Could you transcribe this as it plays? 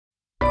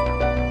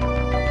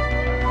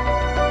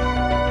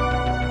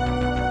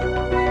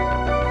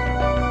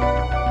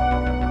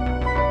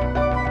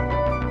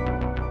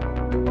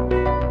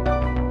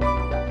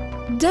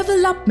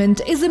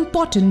Development is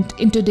important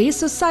in today's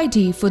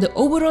society for the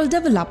overall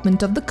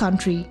development of the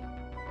country.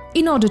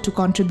 In order to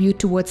contribute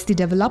towards the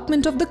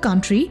development of the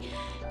country,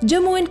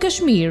 Jammu and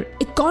Kashmir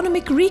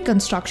Economic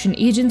Reconstruction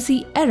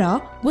Agency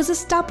 (ERA) was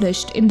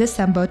established in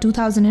December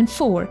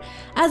 2004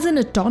 as an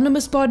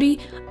autonomous body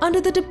under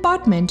the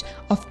Department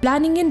of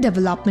Planning and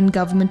Development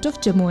Government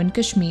of Jammu and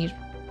Kashmir.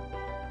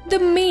 The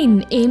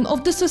main aim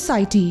of the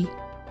society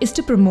is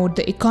to promote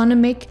the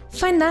economic,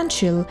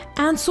 financial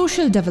and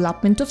social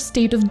development of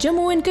state of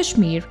Jammu and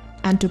Kashmir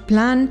and to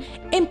plan,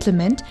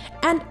 implement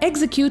and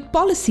execute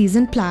policies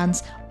and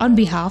plans on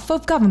behalf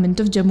of Government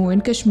of Jammu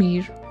and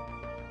Kashmir.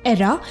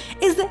 ERA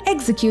is the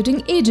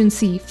executing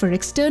agency for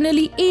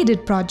externally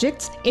aided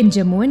projects in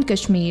Jammu and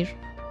Kashmir.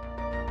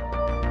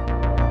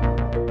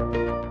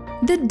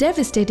 The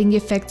devastating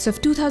effects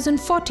of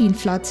 2014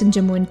 floods in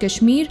Jammu and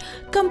Kashmir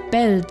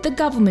compelled the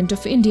Government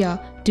of India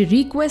to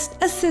request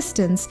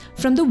assistance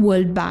from the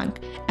World Bank,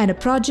 and a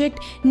project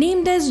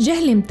named as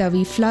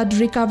Jhelum Flood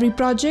Recovery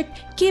Project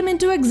came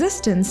into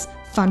existence,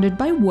 funded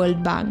by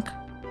World Bank.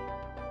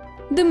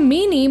 The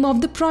main aim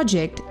of the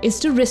project is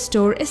to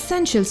restore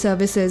essential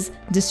services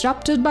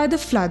disrupted by the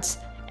floods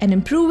and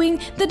improving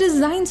the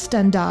design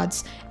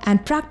standards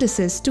and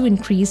practices to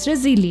increase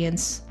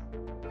resilience.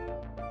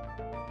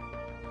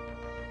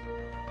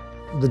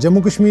 The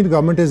Jammu Kashmir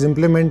government is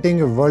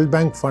implementing a World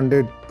Bank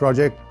funded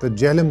project, the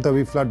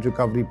Jhelum Flood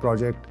Recovery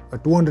Project, a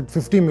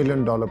 $250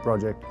 million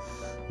project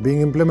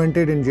being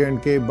implemented in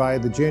J&K by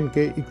the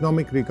J&K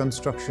Economic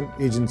Reconstruction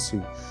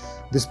Agency.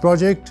 This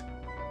project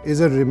is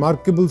a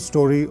remarkable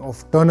story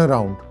of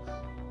turnaround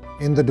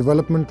in the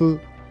developmental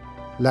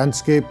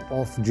landscape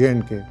of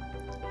J&K.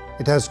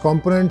 It has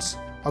components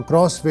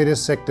across various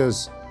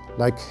sectors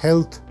like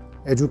health,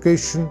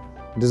 education,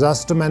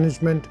 disaster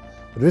management,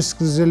 risk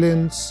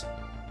resilience,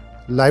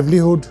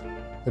 livelihood,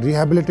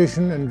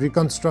 rehabilitation and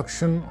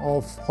reconstruction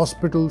of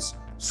hospitals,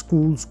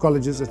 schools,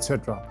 colleges,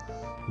 etc.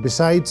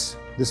 Besides,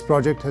 this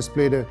project has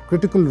played a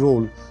critical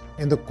role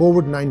in the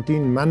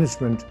COVID-19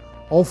 management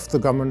of the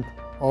government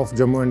of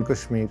Jammu and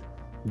Kashmir,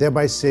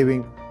 thereby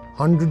saving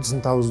hundreds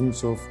and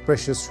thousands of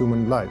precious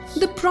human lives.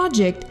 The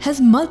project has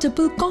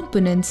multiple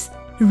components: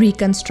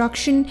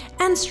 reconstruction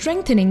and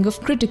strengthening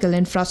of critical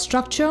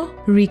infrastructure,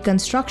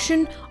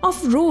 reconstruction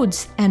of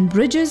roads and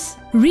bridges,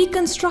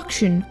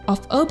 reconstruction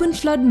of urban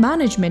flood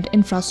management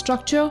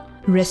infrastructure,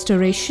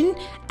 restoration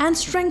and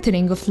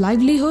strengthening of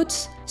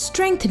livelihoods,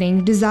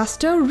 strengthening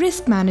disaster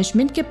risk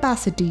management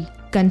capacity,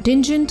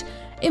 contingent,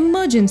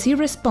 emergency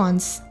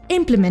response,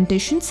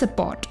 implementation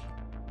support.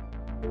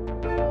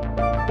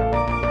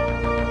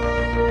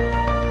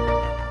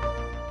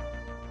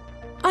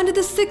 Under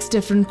the 6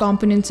 different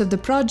components of the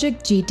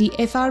project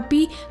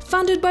JTFRP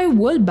funded by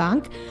World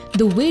Bank,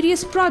 the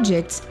various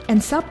projects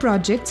and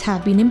sub-projects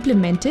have been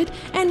implemented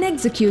and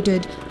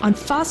executed on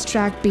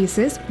fast-track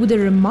basis with a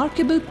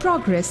remarkable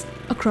progress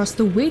across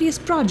the various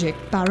project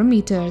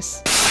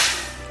parameters.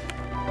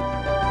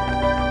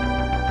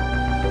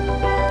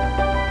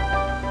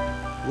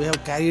 We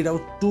have carried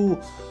out 2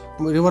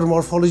 river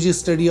morphology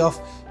study of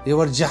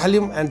river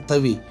Jhelum and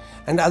Tavi,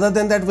 and other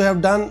than that we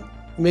have done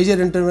major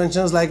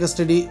interventions like a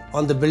study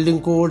on the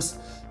building codes.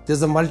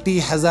 There's a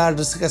multi-hazard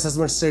risk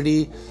assessment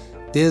study.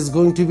 There's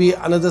going to be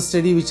another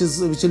study which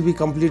will be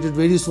completed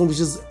very soon, which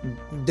is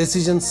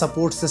decision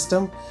support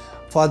system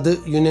for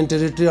the Union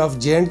Territory of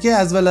J&K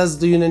as well as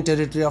the Union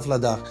Territory of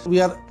Ladakh.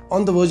 We are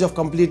on the verge of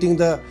completing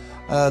the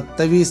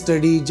Tavi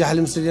study,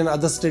 Jhelum study and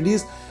other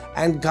studies,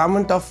 and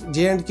government of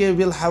J&K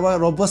will have a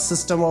robust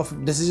system of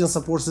decision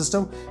support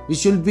system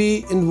which will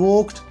be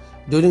invoked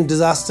during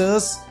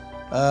disasters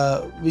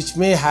which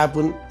may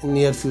happen in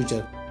near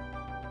future.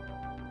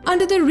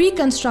 Under the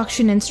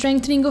reconstruction and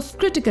strengthening of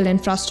critical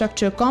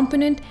infrastructure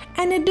component,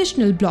 an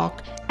additional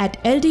block at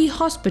LD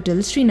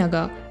Hospital,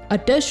 Srinagar, a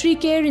tertiary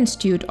care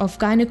institute of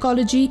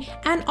gynecology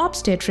and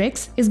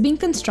obstetrics, is being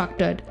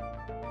constructed,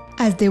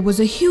 as there was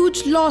a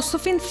huge loss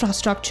of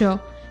infrastructure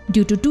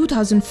due to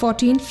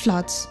 2014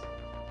 floods.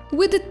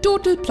 With a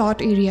total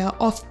plot area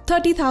of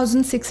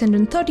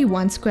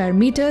 30,631 square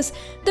meters,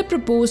 the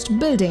proposed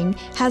building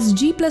has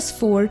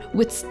G+4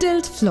 with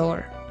stilt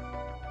floor.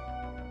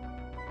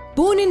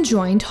 Bone and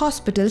Joint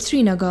Hospital,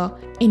 Srinagar,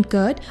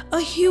 incurred a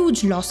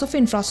huge loss of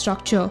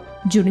infrastructure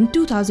during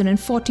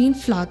 2014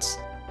 floods.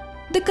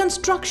 The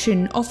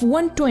construction of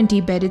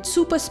 120-bedded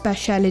super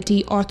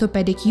specialty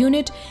orthopedic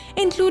unit,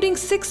 including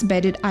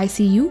 6-bedded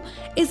ICU,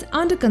 is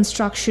under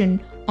construction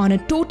on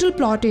a total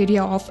plot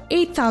area of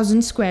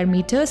 8,000 square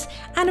meters,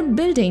 and a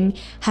building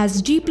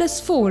has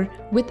G+4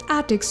 with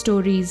attic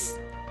stories.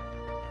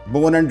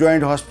 Bone and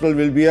Joint Hospital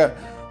will be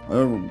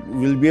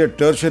a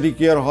tertiary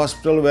care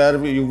hospital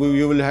where you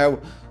will have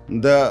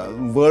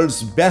the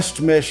world's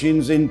best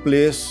machines in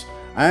place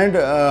and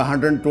a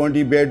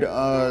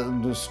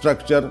 120-bed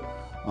structure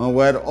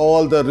where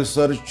all the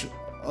research,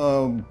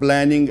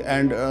 planning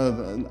and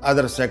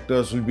other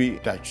sectors will be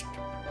touched.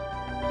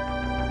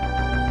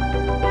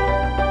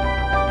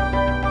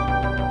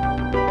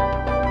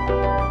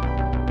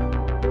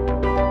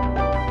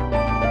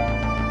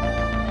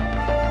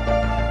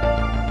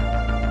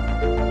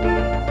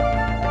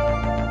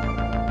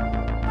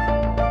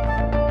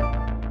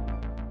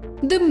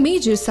 The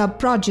major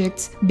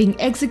sub-projects being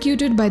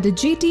executed by the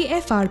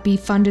JTFRP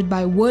funded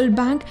by World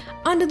Bank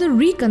under the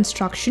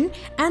reconstruction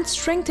and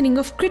strengthening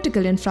of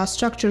critical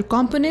infrastructure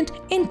component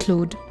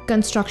include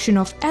construction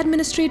of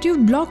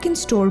administrative block and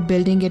store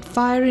building at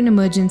Fire and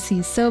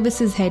Emergency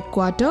Services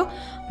Headquarters,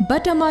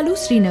 Batamalu,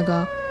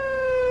 Srinagar.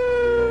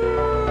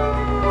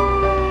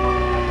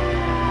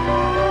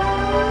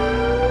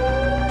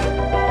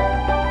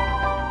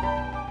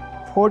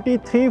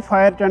 "43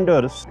 fire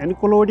tenders,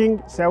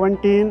 including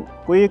 17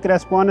 quick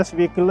response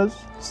vehicles,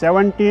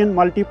 17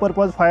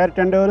 multi-purpose fire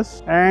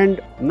tenders,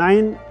 and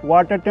 9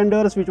 water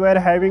tenders which were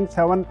having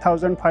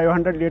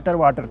 7,500 litre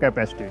water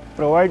capacity,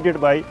 provided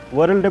by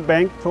World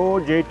Bank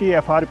through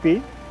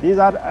JTFRP. These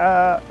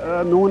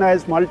are known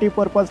as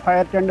multi-purpose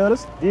fire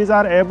tenders. These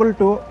are able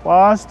to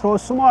pass through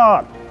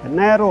small,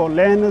 narrow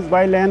lanes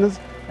by lanes,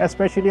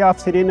 especially of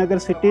Srinagar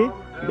city.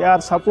 They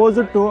are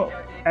supposed to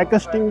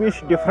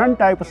extinguish different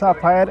types of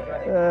fire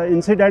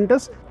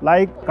incidents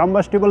like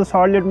combustible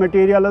solid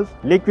materials,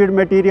 liquid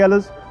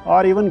materials,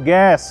 or even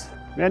gas.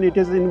 When it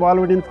is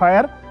involved in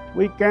fire,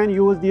 we can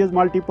use these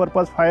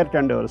multi-purpose fire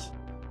tenders.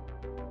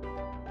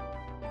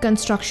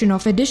 Construction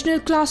of additional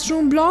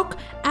classroom block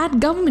at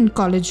Government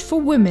College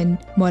for Women,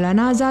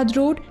 Maulana Azad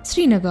Road,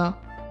 Srinagar.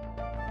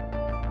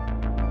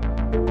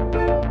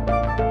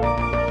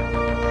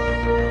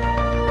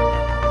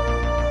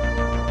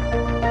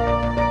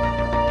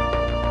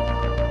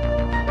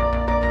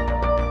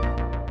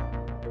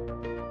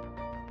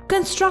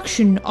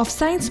 Construction of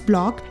Science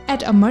Block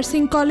at Amar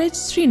Singh College,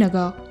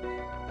 Srinagar.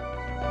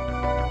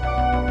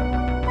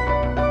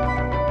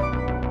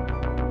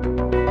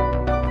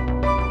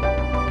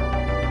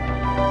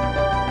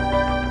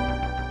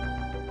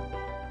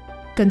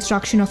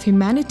 Construction of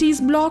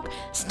Humanities Block,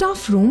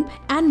 Staff Room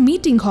and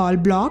Meeting Hall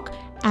Block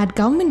at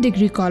Government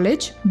Degree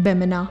College,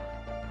 Bemina.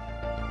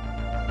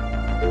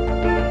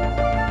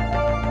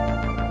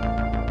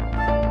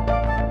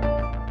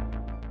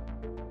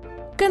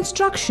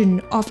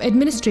 Construction of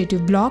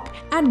Administrative Block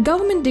at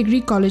Government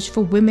Degree College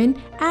for Women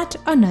at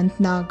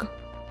Anantnag.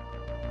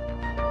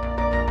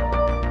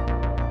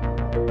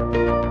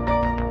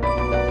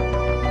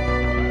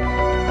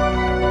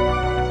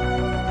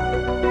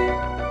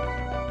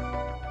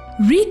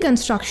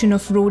 Reconstruction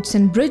of roads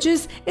and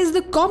bridges is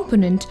the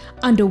component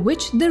under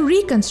which the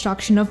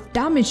reconstruction of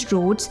damaged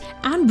roads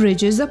and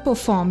bridges are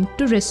performed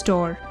to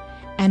restore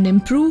and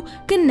improve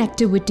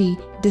connectivity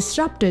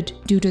disrupted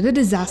due to the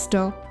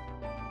disaster.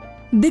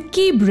 The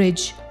key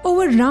bridge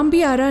over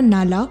Rambiara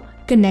Nala,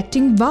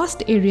 connecting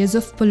vast areas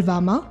of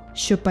Pulwama,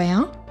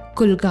 Shopian,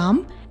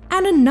 Kulgam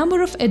and a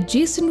number of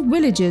adjacent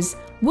villages,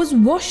 was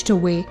washed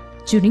away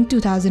during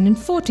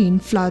 2014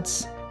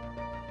 floods.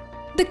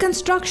 The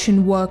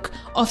construction work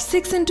of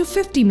 6 into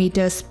 50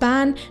 meter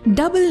span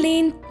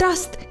double-lane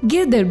Tast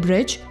Girdar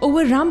Bridge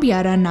over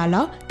Rambiara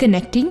Nala,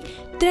 connecting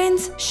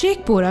Trens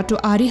Shekhpura to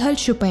Arihal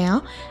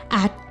Shopian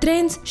at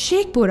Trens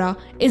Shekhpura,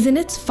 is in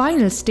its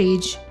final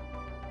stage.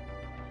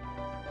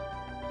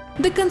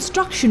 The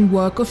construction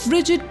work of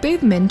rigid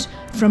pavement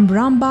from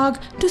Rambagh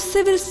to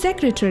Civil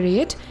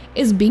Secretariat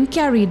is being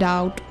carried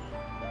out.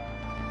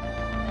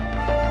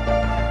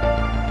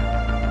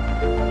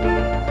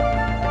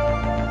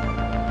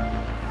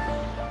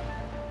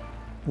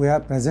 We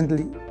are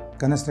presently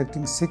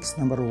constructing 6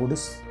 number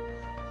roads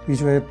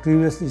which were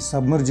previously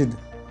submerged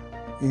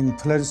in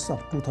floods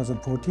of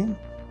 2014.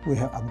 We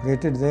have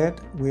upgraded that,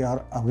 we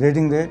are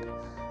upgrading that.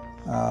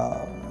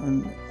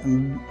 And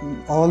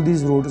all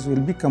these roads will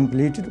be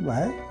completed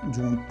by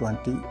June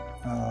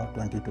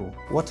 2022.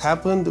 What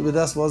happened with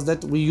us was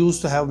that we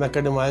used to have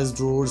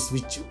macadamized roads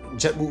which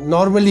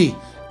normally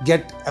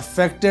get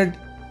affected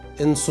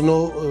in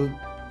snow.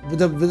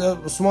 With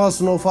a small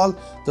snowfall,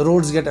 the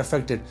roads get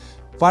affected.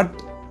 But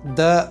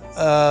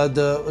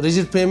the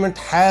rigid pavement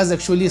has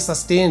actually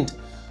sustained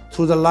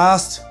through the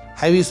last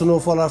heavy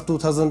snowfall of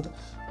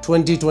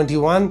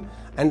 2020-21.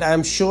 And I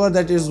am sure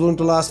that it is going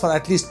to last for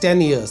at least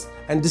 10 years.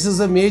 And this is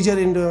a major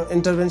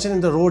intervention in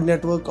the road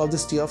network of the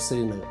city of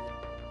Srinagar.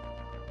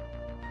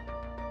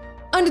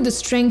 Under the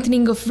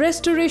strengthening of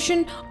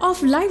restoration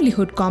of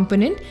livelihood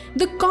component,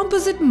 the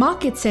composite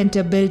market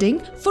center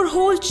building for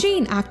whole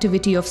chain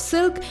activity of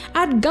silk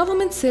at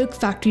Government Silk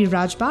Factory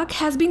Rajbagh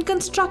has been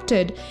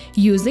constructed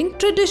using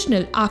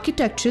traditional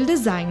architectural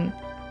design.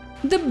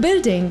 The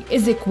building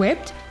is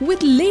equipped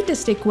with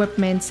latest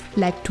equipments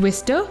like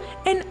twister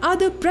and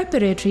other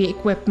preparatory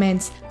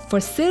equipments for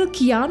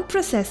silk yarn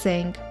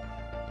processing.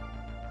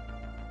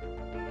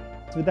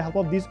 With the help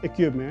of these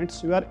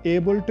equipments, we are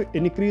able to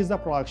increase the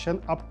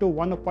production up to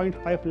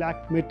 1.5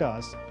 lakh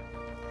meters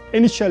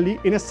initially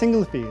in a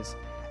single phase,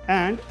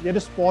 and there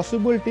is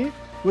possibility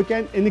we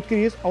can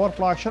increase our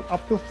production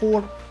up to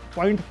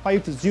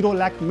 4.50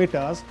 lakh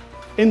meters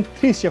in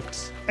 3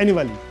 shifts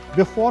annually.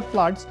 Before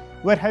floods,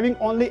 we were having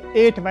only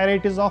 8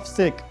 varieties of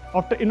silk.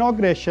 After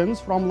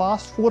inaugurations from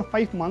last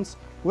 4-5 months,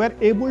 we are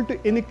able to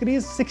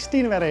increase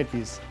 16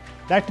 varieties.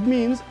 That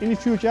means in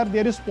future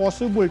there is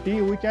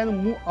possibility we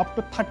can move up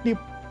to 30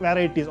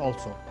 varieties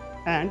also.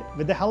 And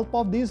with the help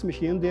of these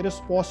machines, there is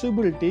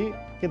possibility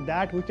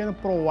that we can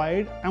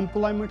provide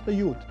employment to the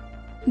youth.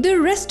 The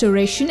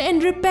restoration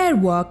and repair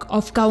work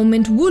of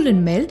government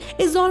woolen mill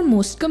is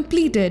almost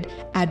completed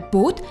at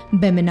both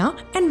Bemina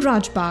and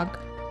Rajbagh.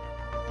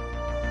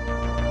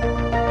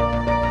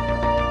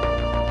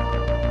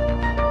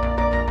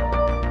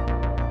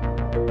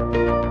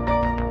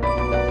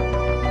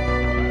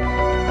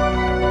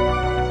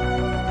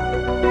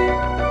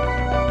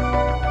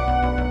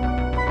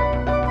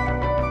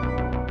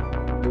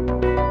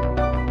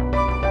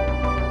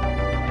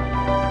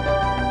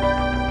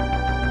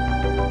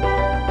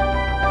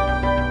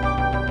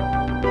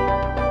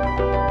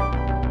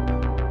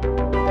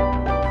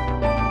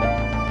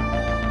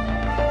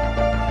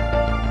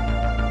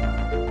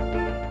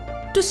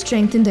 To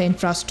strengthen the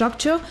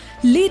infrastructure,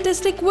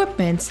 latest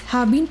equipments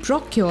have been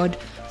procured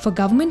for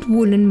government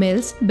woolen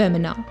mills,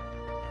 Bemina.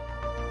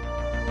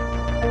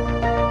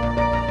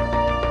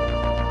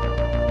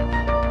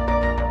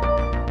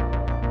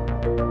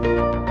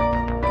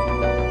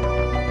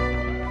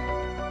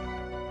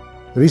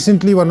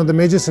 Recently, one of the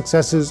major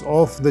successes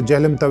of the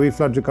Jhelum Tavi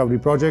flood recovery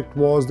project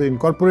was the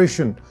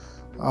incorporation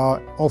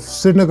of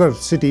Srinagar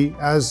city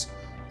as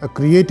a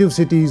creative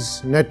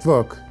cities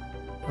network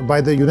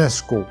by the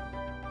UNESCO.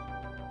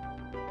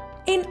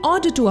 In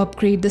order to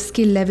upgrade the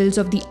skill levels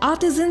of the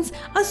artisans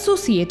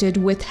associated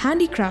with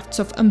handicrafts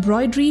of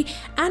embroidery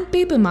and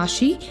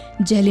papier-mâché,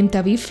 Jhelum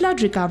Tavi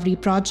Flood Recovery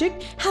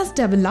Project has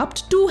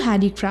developed 2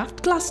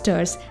 handicraft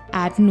clusters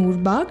at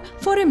Noorbagh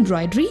for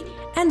embroidery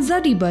and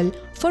Zadibal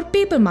for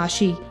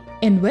papier-mâché,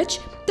 in which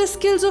the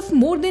skills of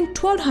more than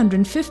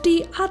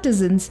 1250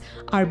 artisans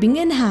are being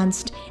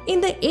enhanced in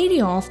the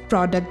area of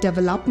product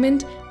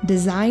development,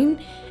 design,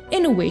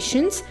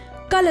 innovations,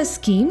 color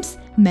schemes,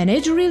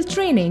 managerial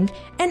training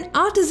and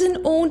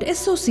artisan-owned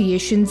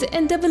associations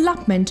and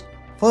development.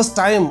 First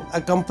time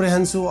a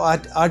comprehensive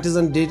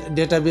artisan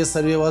database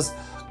survey was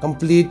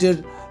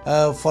completed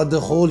for the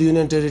whole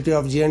Union Territory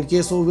of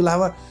J&K. So we'll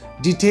have a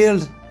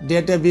detailed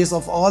database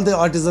of all the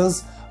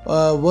artisans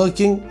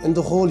working in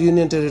the whole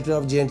Union Territory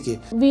of J&K.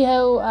 We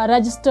have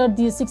registered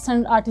these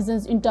 600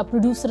 artisans into a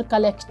producer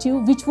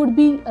collective, which would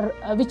be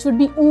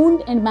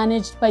owned and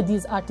managed by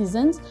these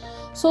artisans.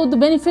 So the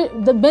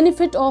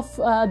benefit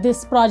of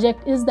this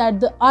project is that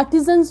the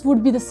artisans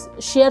would be the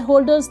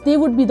shareholders, they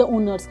would be the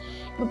owners.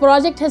 The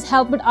project has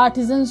helped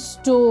artisans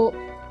to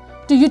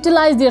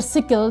utilize their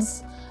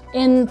skills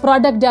in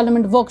product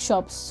development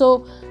workshops.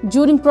 So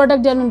during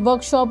product development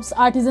workshops,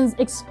 artisans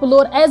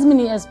explore as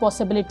many as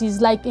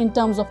possibilities, like in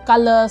terms of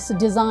colors,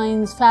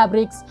 designs,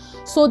 fabrics,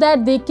 so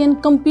that they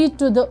can compete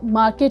to the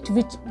market,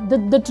 which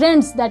the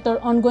trends that are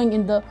ongoing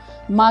in the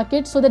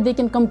market, so that they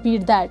can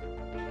compete that.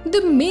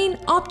 The main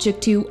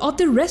objective of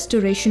the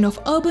restoration of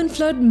urban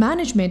flood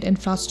management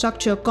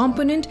infrastructure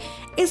component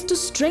is to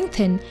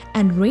strengthen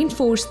and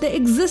reinforce the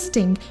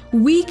existing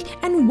weak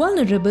and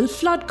vulnerable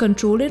flood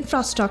control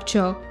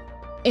infrastructure.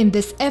 In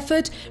this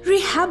effort,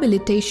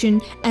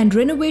 rehabilitation and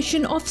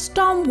renovation of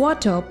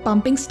stormwater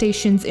pumping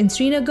stations in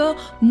Srinagar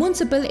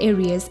municipal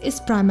areas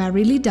is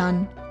primarily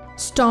done.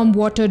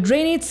 Stormwater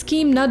drainage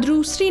scheme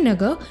Nadru,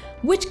 Srinagar,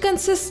 which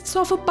consists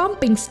of a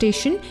pumping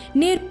station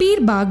near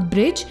Pir Bagh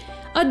Bridge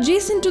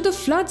adjacent to the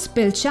flood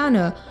spill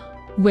channel,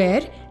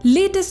 where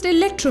latest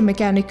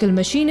electromechanical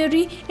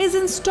machinery is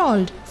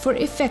installed for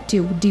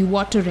effective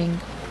dewatering.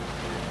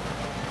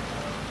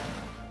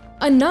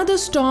 Another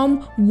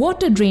storm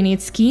water drainage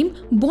scheme,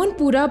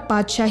 Bonpura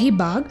Padshahi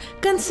Bagh,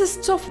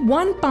 consists of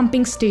 1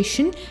 pumping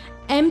station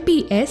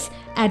MPS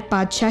at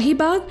Padshahi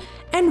Bagh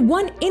and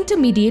 1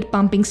 intermediate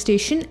pumping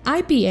station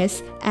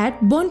IPS at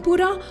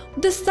Bonpura.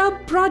 The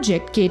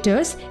sub-project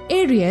caters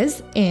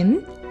areas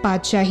in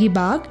Padshahi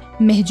Bagh,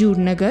 Mehjur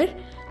Nagar,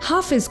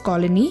 Hafiz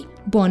Colony,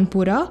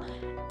 Bonpura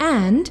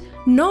and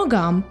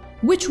Nogam,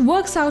 which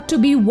works out to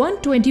be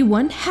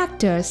 121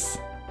 hectares.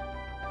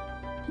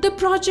 The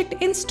project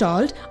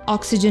installed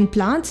oxygen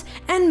plants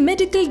and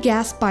medical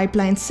gas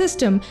pipeline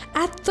system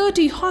at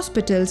 30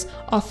 hospitals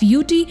of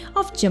UT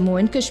of Jammu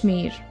and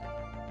Kashmir.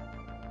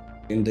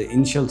 In the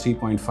initial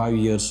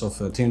 3.5 years of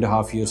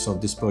 3.5 years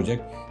of this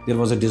project, there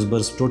was a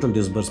total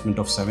disbursement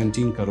of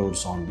 17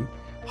 crores only.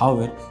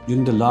 However,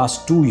 during the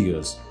last 2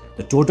 years,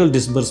 the total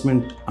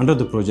disbursement under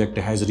the project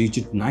has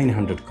reached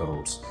 900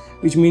 crores,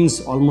 which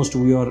means almost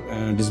we are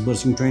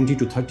disbursing 20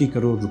 to 30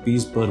 crore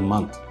rupees per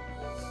month.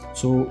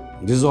 So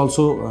this is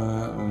also,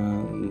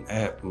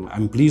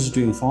 I'm pleased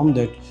to inform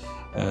that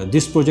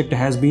this project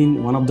has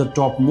been one of the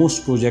top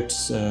most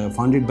projects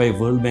funded by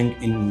World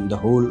Bank in the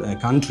whole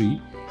country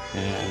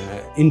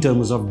in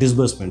terms of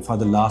disbursement for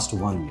the last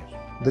 1 year.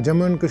 The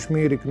Jammu and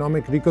Kashmir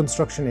Economic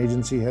Reconstruction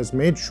Agency has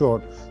made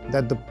sure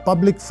that the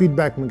public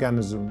feedback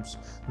mechanisms,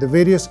 the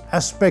various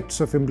aspects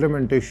of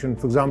implementation,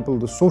 for example,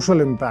 the social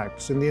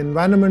impacts and the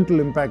environmental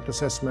impact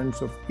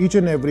assessments of each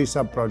and every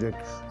sub-project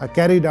are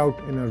carried out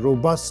in a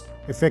robust,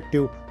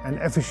 effective and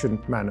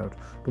efficient manner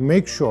to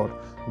make sure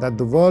that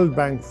the World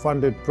Bank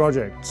funded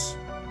projects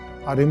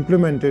are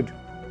implemented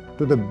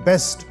to the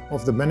best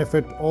of the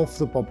benefit of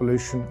the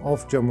population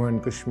of Jammu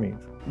and Kashmir.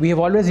 We have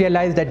always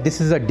realized that this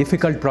is a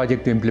difficult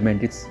project to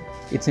implement.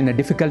 It's in a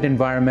difficult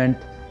environment.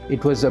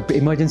 It was an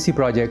emergency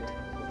project,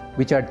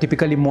 which are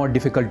typically more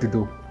difficult to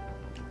do.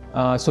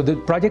 So the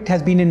project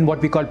has been in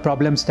what we call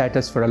problem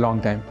status for a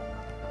long time.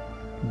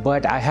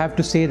 But I have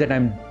to say that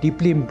I'm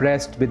deeply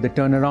impressed with the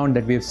turnaround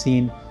that we have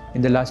seen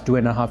in the last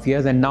 2.5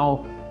 years. And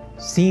now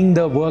seeing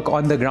the work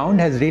on the ground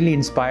has really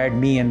inspired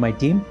me and my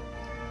team.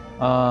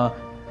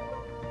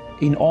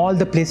 In all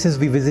the places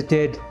we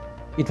visited,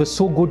 it was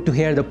so good to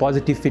hear the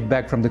positive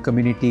feedback from the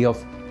community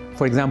of,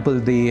 for example,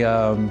 the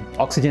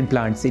oxygen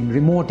plants in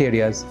remote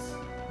areas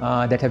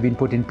that have been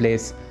put in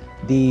place,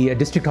 the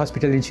district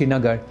hospital in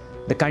Srinagar,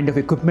 the kind of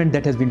equipment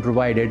that has been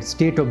provided,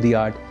 state of the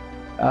art.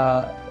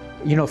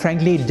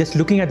 Frankly, just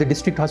looking at the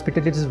district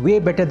hospital, it is way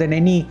better than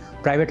any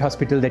private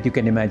hospital that you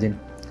can imagine.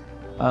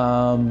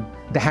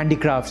 The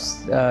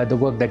handicrafts, the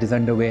work that is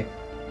underway,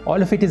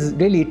 all of it is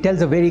really, it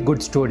tells a very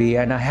good story,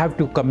 and I have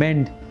to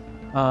commend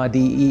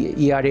the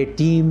ERA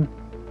team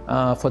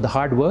for the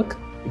hard work.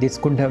 This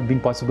couldn't have been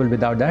possible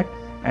without that.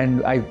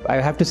 And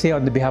I have to say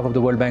on the behalf of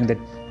the World Bank that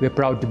we're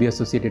proud to be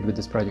associated with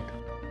this project.